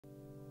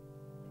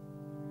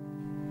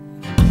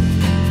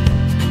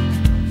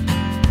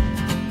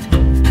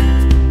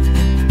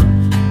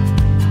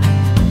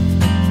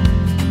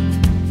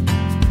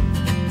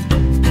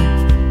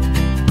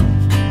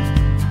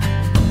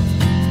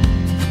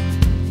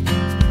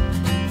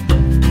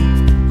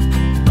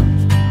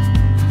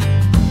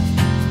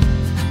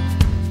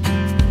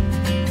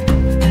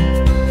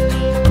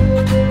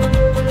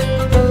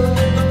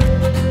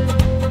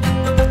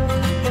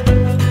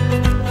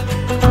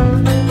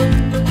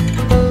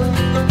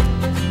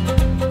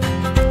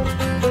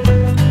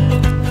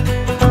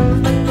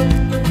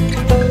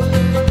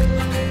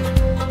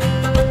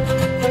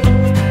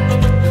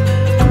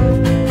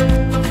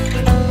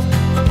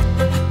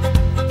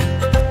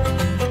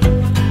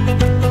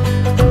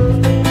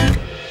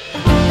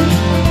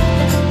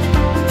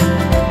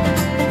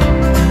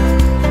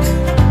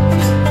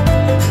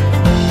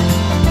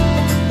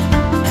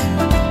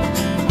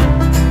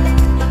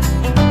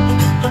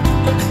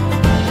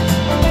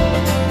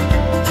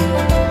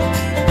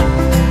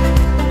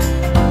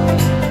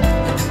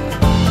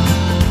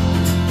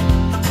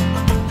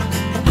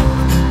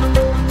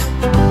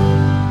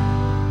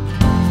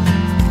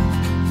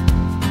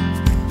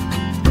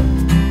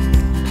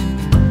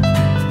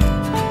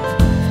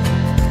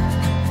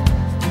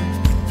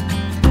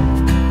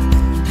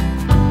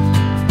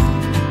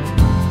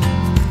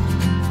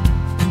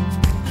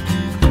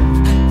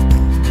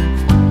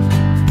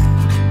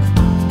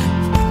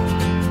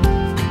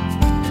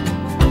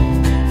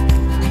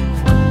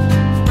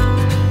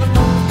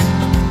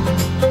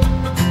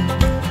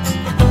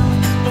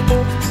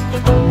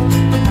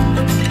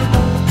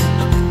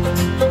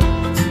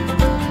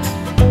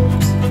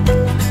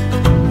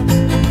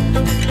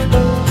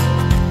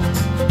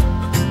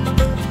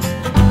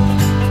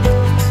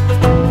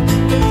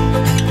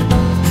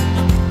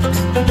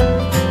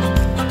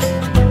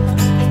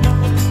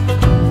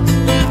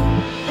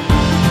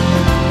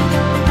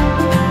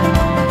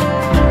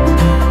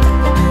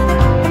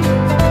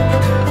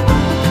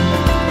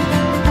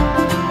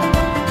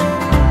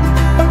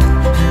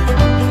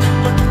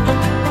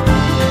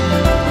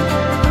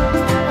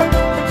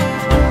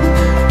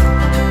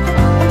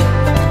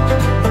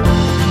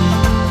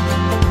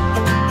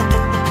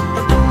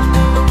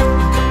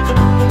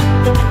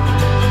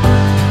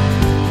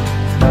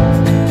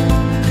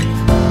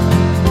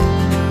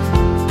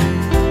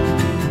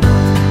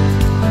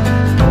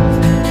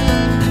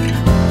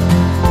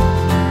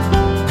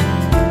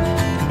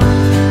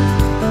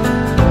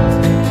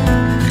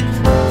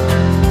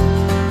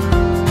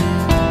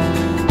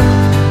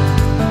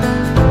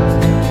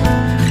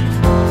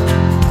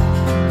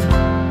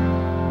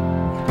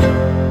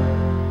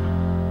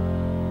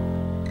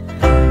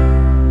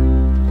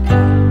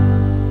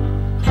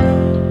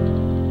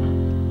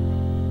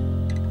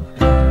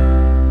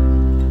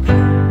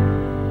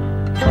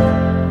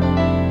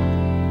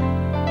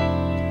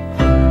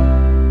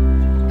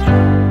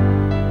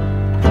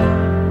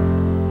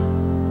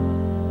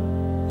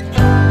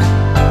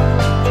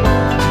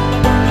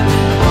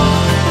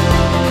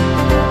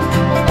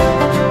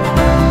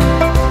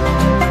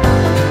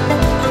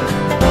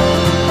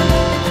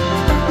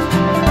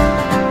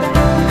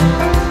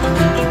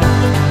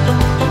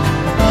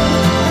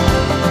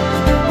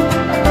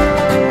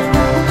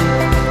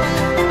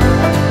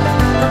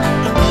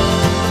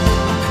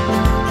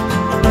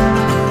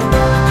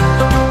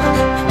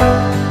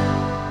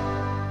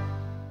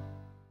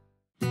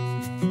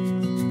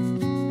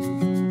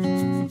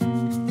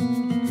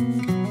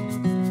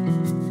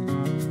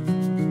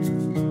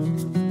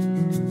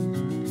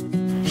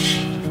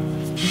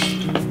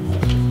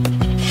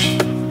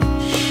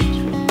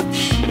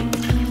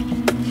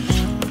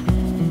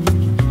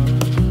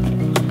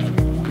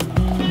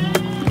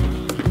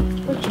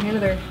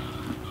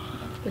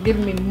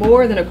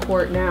more than a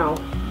quart now.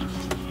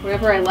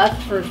 Whenever I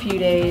left for a few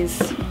days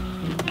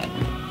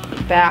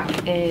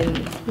back in,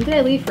 when did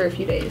I leave for a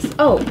few days?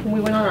 Oh, when we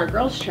went on our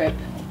girls trip,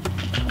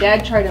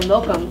 Dad tried to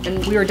milk them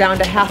and we were down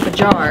to half a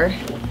jar.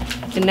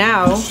 And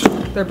now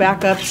they're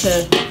back up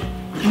to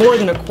more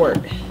than a quart.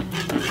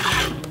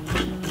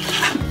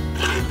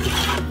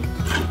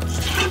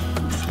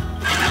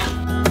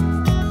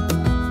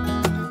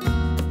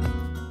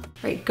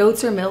 Right,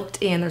 goats are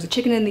milked and there's a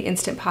chicken in the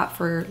Instant Pot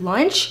for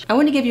lunch. I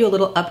want to give you a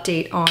little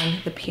update on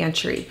the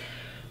pantry.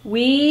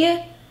 We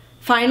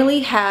finally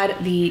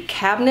had the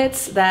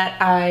cabinets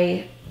that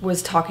I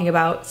was talking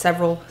about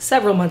several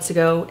months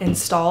ago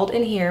installed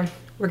in here.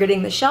 We're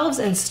getting the shelves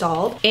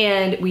installed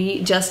and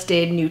we just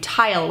did new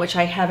tile, which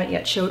I haven't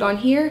yet showed on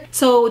here.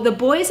 So the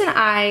boys and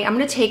I'm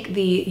gonna take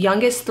the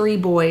youngest 3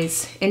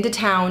 boys into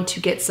town to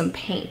get some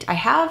paint. I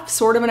have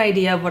sort of an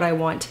idea of what I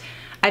want.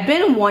 I've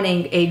been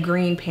wanting a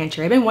green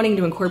pantry. I've been wanting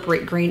to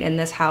incorporate green in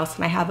this house,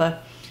 and I have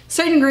a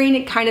certain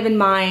green kind of in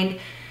mind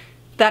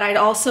that I'd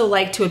also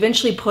like to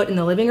eventually put in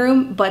the living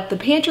room, but the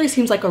pantry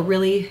seems like a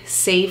really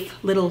safe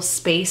little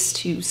space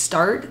to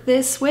start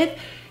this with.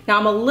 Now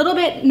I'm a little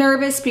bit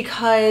nervous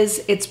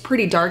because it's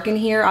pretty dark in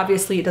here.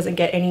 Obviously it doesn't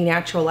get any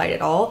natural light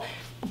at all,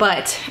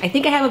 but I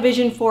think I have a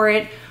vision for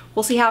it.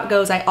 We'll see how it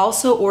goes. I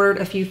also ordered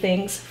a few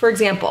things. For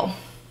example,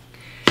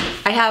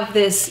 I have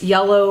this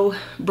yellow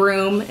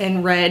broom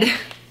and red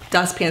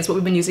dustpan. It's what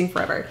we've been using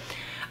forever.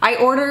 I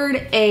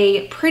ordered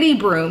a pretty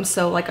broom,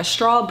 so like a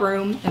straw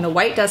broom and a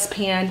white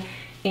dustpan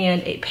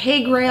and a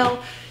peg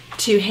rail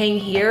to hang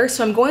here.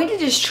 So I'm going to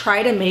just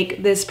try to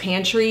make this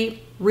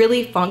pantry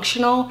really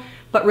functional,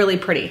 but really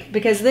pretty,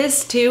 because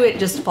this too, it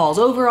just falls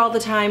over all the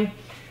time.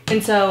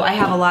 And so I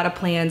have a lot of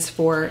plans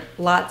for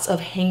lots of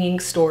hanging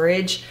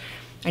storage.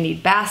 I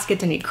need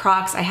baskets, I need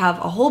crocks. I have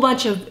a whole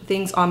bunch of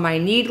things on my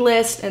need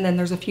list, and then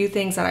there's a few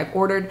things that I've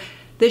ordered.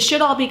 This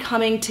should all be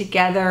coming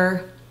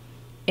together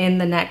in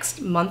the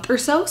next month or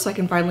so I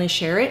can finally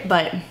share it,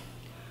 but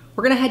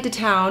we're gonna head to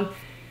town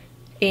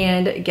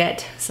and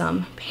get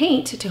some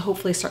paint to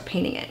hopefully start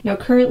painting it. Now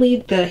currently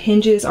the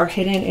hinges are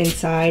hidden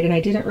inside, and I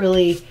didn't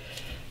really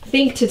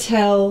think to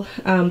tell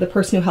the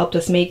person who helped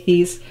us make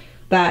these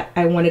that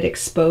I wanted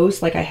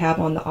exposed like I have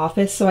on the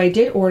office. So I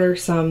did order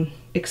some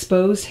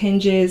exposed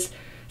hinges,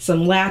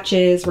 some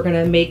latches. We're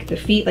gonna make the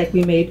feet like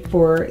we made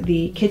for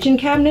the kitchen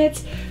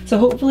cabinets. So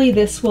hopefully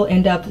this will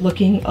end up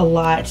looking a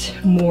lot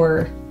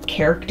more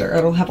character.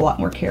 It'll have a lot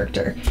more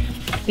character.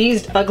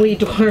 These ugly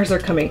doors are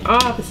coming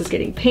off. This is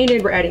getting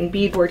painted. We're adding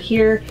beadboard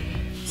here.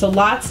 So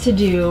lots to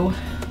do,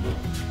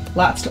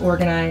 lots to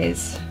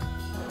organize,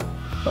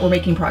 but we're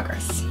making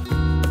progress.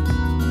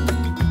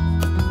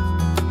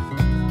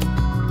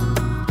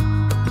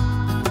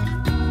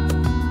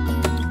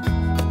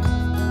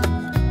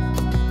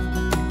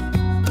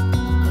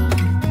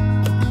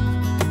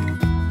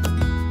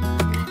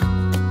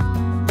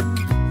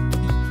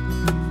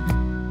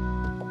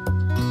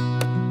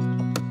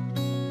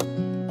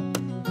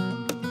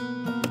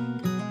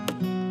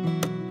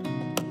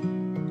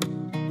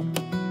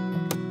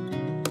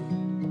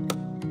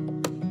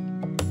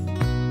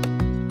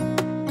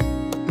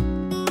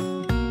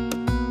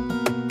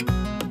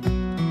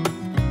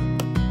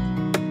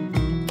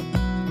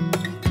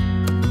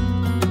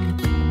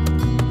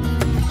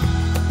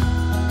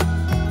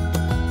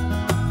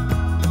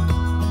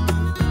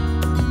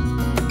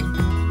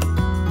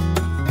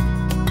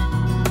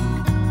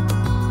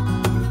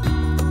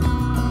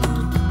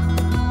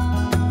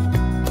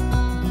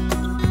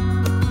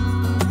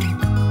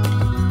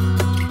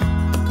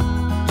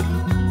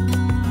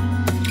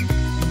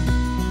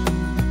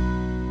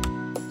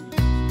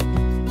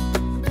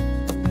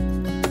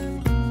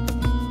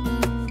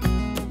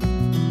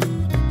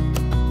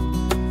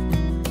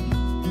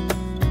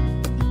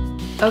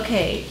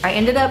 Okay, I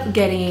ended up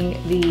getting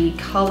the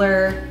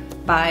color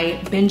by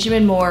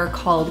Benjamin Moore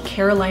called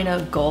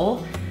Carolina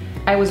Gull.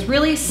 I was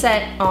really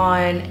set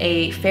on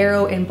a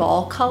Faro and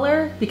Ball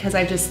color because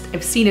I've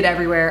seen it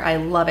everywhere. I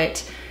love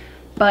it.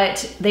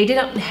 But they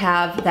didn't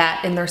have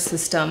that in their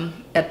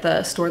system at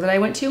the store that I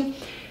went to.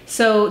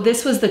 So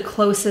this was the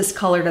closest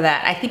color to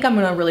that. I think I'm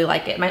gonna really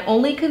like it. My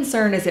only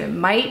concern is it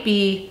might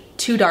be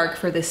too dark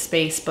for this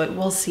space, but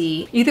we'll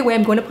see. Either way,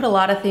 I'm going to put a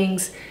lot of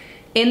things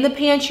in the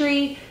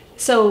pantry.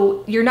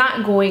 So you're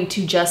not going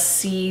to just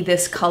see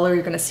this color.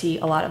 You're gonna see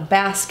a lot of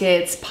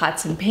baskets,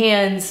 pots and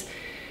pans,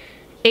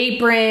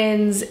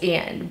 aprons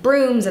and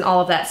brooms and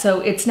all of that.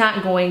 So it's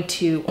not going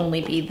to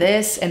only be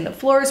this, and the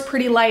floor is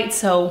pretty light,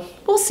 so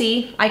we'll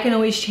see. I can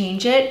always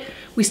change it.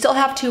 We still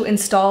have to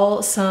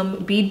install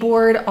some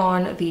beadboard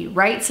on the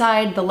right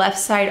side. The left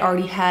side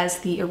already has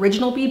the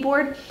original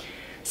beadboard.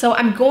 So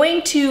I'm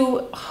going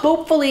to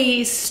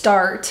hopefully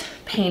start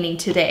painting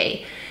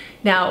today.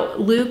 Now,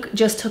 Luke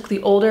just took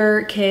the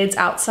older kids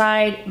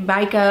outside.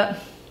 Micah,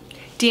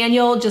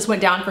 Daniel just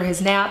went down for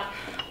his nap.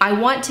 I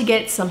want to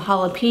get some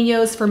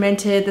jalapenos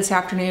fermented this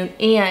afternoon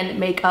and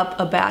make up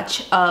a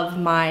batch of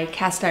my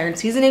cast iron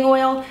seasoning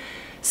oil.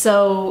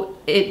 So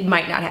it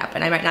might not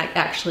happen. I might not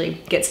actually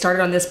get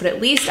started on this, but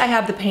at least I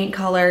have the paint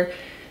color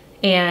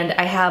and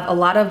I have a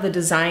lot of the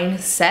design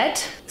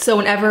set. So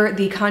whenever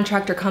the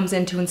contractor comes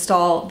in to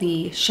install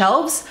the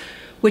shelves,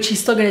 which he's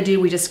still gonna do,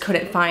 we just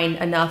couldn't find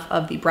enough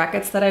of the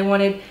brackets that I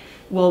wanted,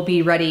 we'll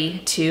be ready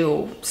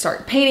to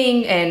start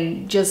painting,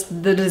 and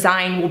just the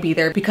design will be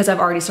there because I've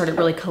already started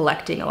really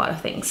collecting a lot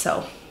of things.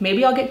 So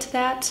maybe I'll get to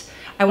that.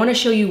 I wanna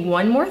show you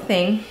one more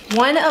thing.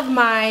 One of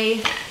my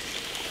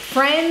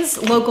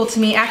friends local to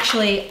me,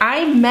 actually,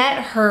 I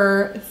met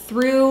her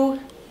through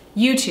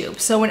YouTube.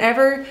 So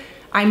whenever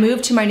I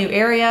moved to my new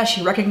area,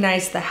 she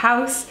recognized the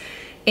house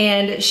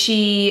and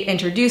she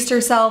introduced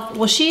herself.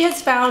 Well, she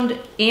has found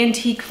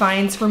antique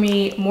finds for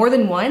me more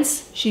than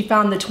once. She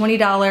found the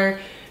 $20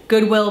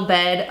 Goodwill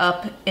bed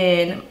up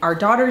in our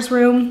daughter's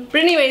room.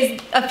 But anyways,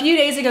 a few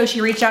days ago,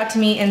 she reached out to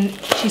me and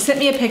she sent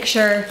me a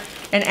picture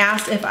and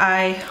asked if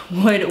I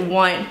would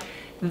want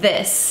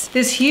this.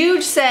 This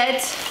huge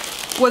set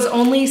was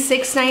only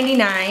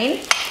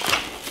 $6.99.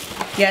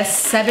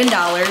 Yes, $7,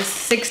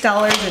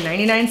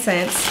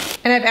 $6.99.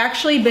 And I've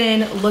actually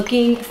been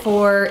looking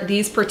for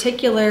these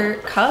particular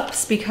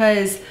cups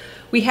because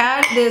we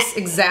had this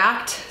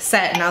exact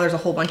set, now there's a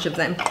whole bunch of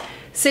them,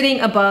 sitting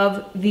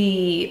above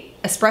the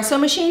espresso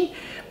machine,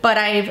 but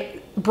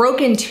I've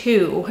broken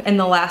two in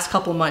the last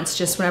couple months.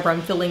 Just whenever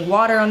I'm filling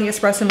water on the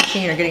espresso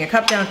machine or getting a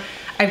cup down,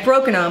 I've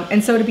broken them.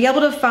 And so to be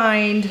able to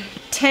find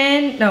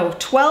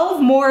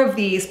 12 more of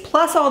these,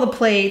 plus all the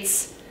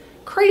plates,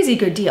 crazy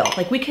good deal.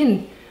 Like, we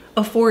can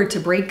afford to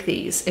break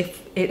these.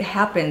 If it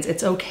happens,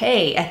 it's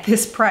okay at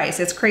this price.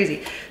 It's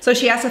crazy. So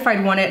she asked if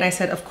I'd want it, and I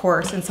said, of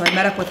course. And so I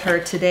met up with her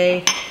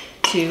today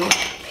to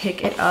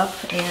pick it up,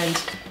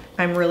 and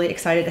I'm really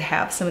excited to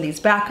have some of these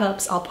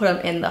backups. I'll put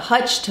them in the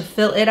hutch to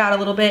fill it out a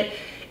little bit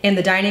in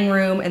the dining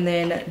room, and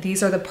then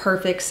these are the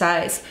perfect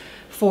size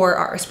for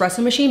our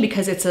espresso machine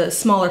because it's a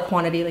smaller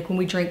quantity. Like when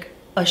we drink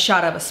a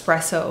shot of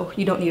espresso,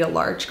 you don't need a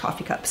large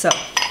coffee cup. So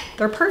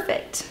they're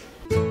perfect.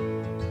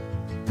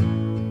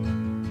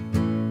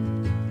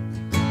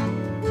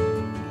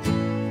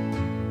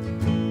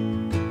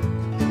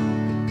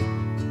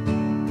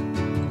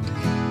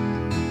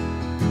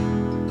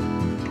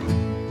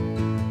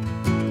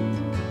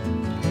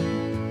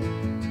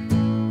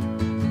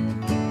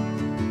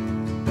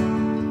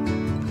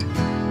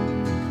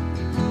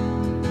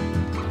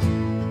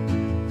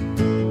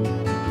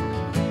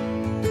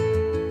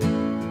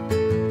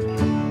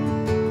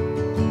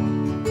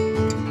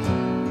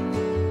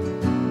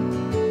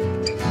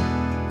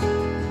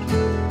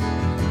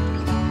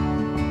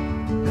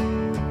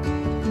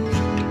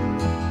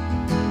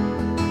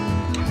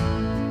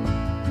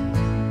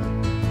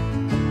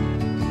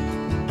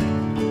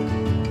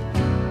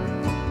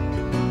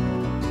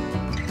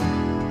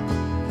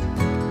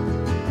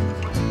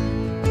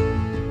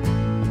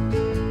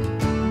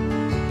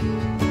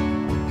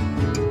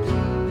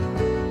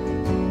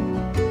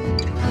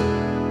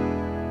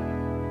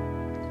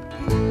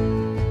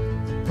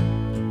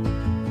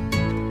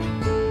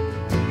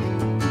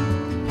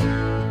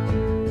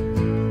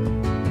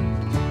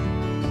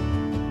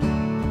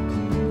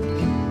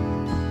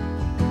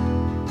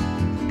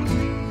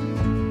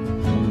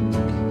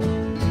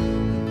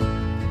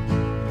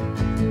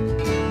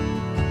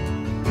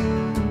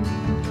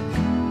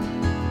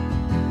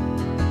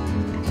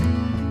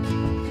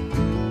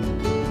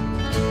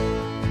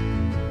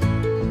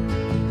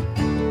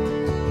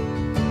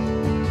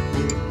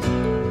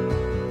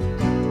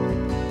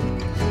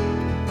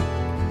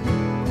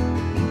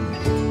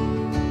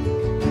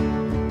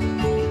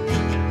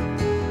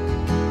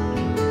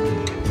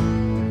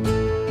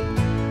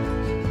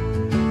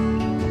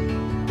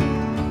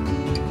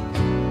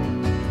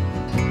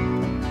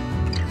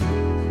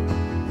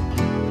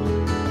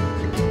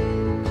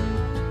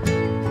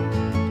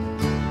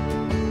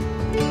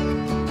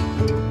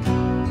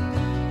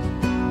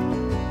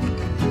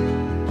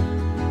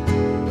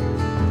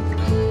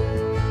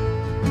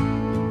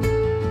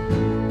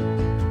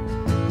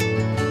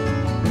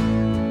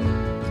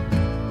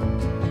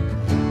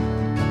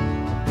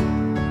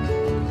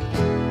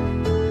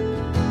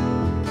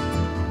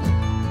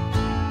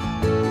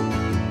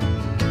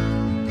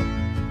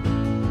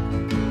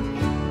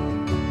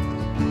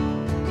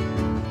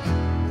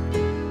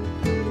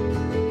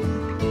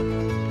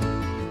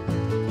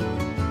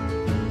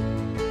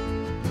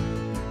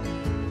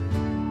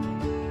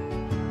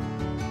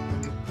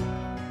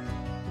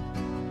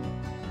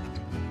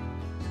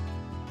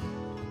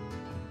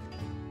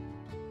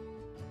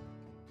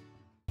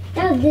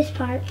 That was this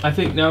part. I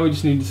think now we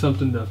just need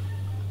something to,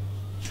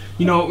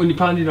 you know, when you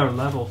pound it on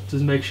level,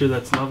 just make sure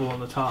that's level on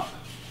the top.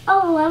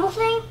 Oh, the level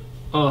thing?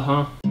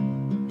 Uh-huh.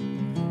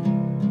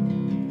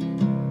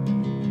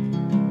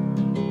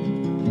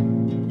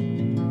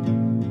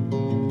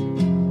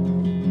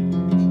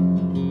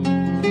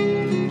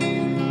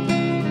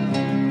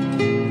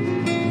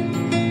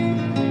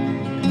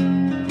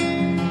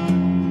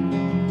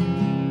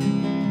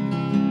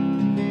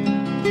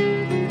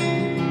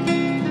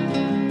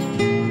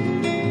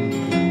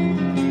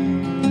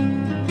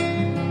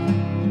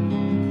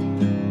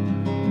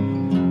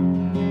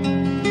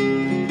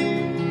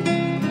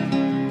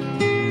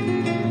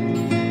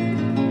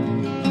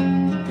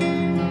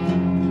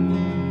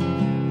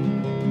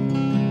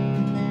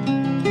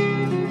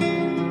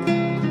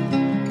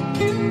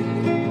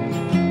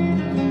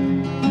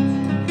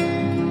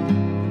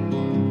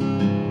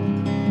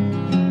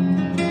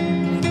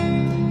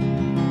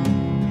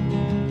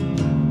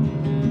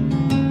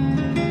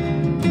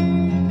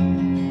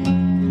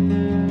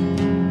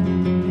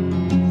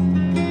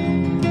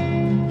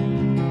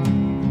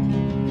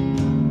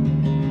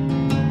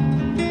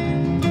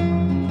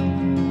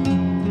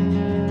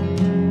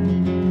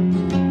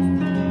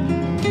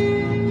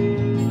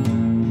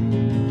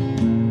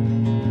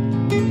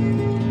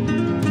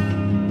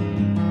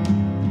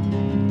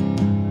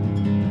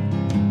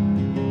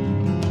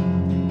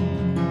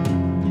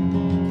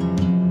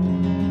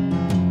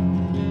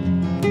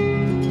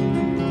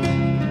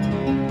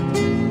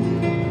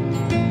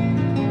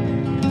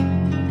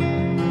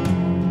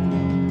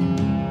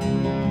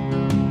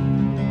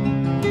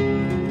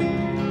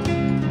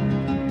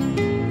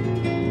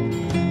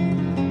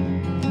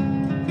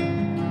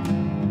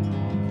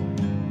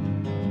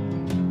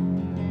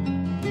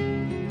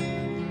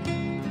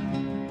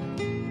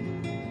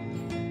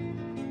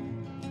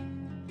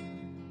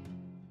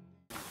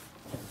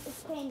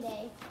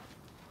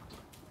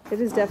 It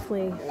is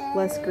definitely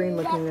less green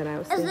looking than I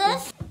was thinking.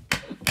 Is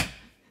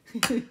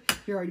this?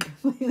 You're already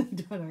completely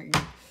done, aren't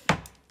you?